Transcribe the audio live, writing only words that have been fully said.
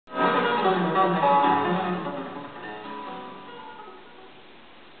What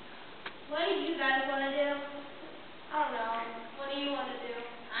do you guys want to do? I don't know. What do you want to do?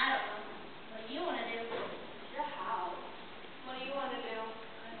 I don't know. What do you want to do? Your house. What do you want to do?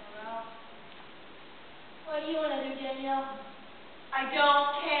 I don't know. What do you want to do, Danielle? I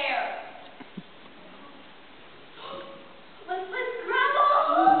don't care. Let's play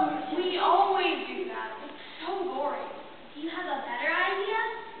Scrabble! We always do that. It's so boring. Do you have a better idea?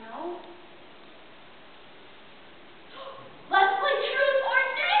 No. Let's play Truth or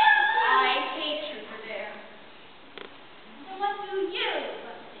Dare! I hate Truth or Dare. Then what do you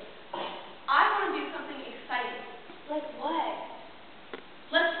want to do? I want to do something exciting. Like what?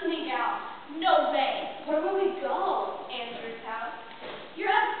 Let's sneak out. No way. Where will we go? Andrew's house. You're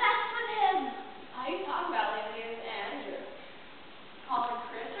obsessed with him. How you talk about lately is Andrew. Calling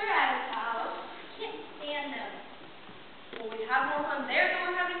Chris or at his house. Can't stand them. Well, we have more fun there than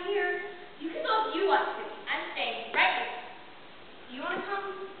we're having here. You can go if you want to. I'm staying right here. Do you want to come?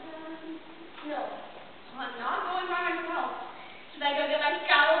 No. I'm not going by myself. Should I go get my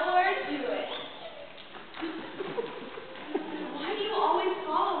Scrabble board? Do it. Why do you always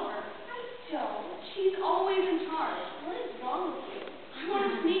follow her? I don't. She's always in charge. What is wrong with you? I want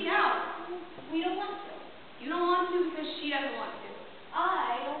to sneak out. We don't want to. You don't want to because she doesn't want to.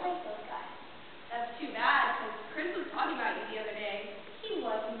 I don't like those guys. That's too bad because Chris was talking about you the other day. He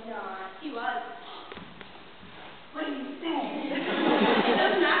was not. He was. What do you say? It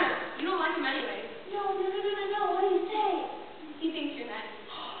doesn't matter. You don't like him anyway. No. What do you say? He thinks you're nice.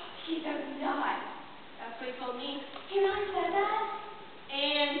 He does not. That's what he told me. He really said that?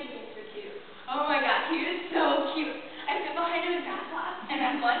 And he thinks you're cute. Oh my God, he is so cute. I sit behind him in math class, and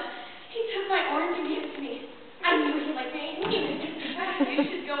at lunch, he took my orange and gave it to me. I knew he liked me. You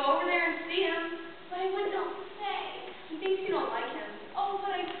should go over there and see him. But I would not say. He thinks you don't like him. Oh,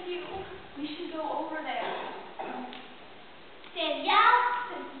 but I do. We should go over there. Danielle,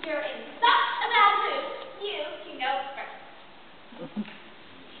 since you're in such a bad mood, you can go first.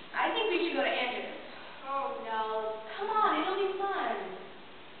 I think we should go to Andrew's. Oh, no. Come on, it'll be fun.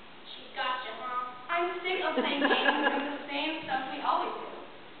 She got you, huh? I'm sick of playing games and doing the same stuff we always do.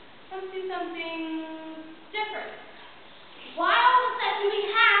 Let's do something different. Why all of a sudden do we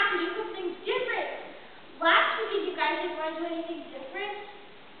have to do something different? Last week, you guys didn't want to do anything different.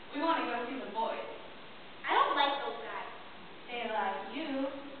 We want to go see the boys. I don't like those guys. They like you.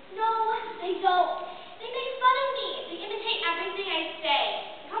 No, they don't. They make fun of me. They imitate everything I say.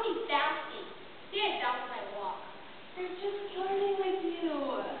 They call me bouncy. See, I bounce when I walk. They're just flirting with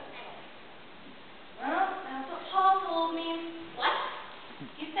you. Well, that's what Paul told me. What?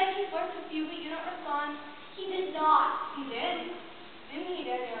 He said he flirts with you, but you don't respond. He did not. He did? Didn't he,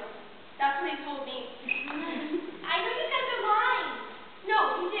 Daniel? That's what he told me. I know you guys are lying. No,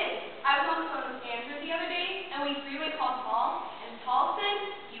 he did. I was on the phone with Andrew the other day, and we three-way called Paul, and Paul said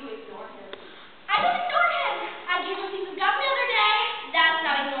you ignore him. I don't ignore him. I gave him a piece of gum the other day. That's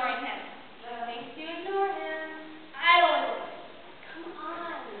not ignoring him. Thanks, you ignore him. I don't ignore him. Come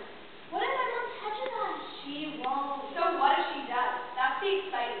on. What if my mom touches us? She won't. So what if she does? That's the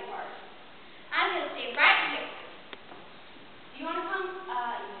exciting part. I'm going to stay right here. Do you want to come?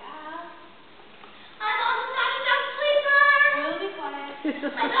 Yeah. I'm almost not a dumb sleeper. We'll be quiet.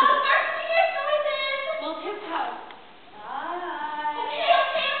 I know I'm first to hear noises. We'll tiptoe. Bye. Okay,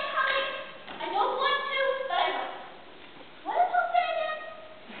 I'm coming. I don't want to, but I will. What did Paul say again?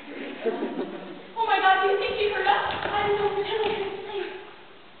 Oh my God, do you think he heard us? I don't know, pretend I couldn't sleep.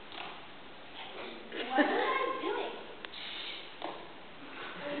 What was I doing?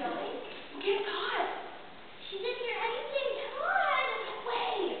 Are we going? Get caught. She didn't hear anything. Come on.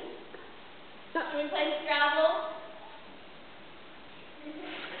 Wait. Can we play Scrabble?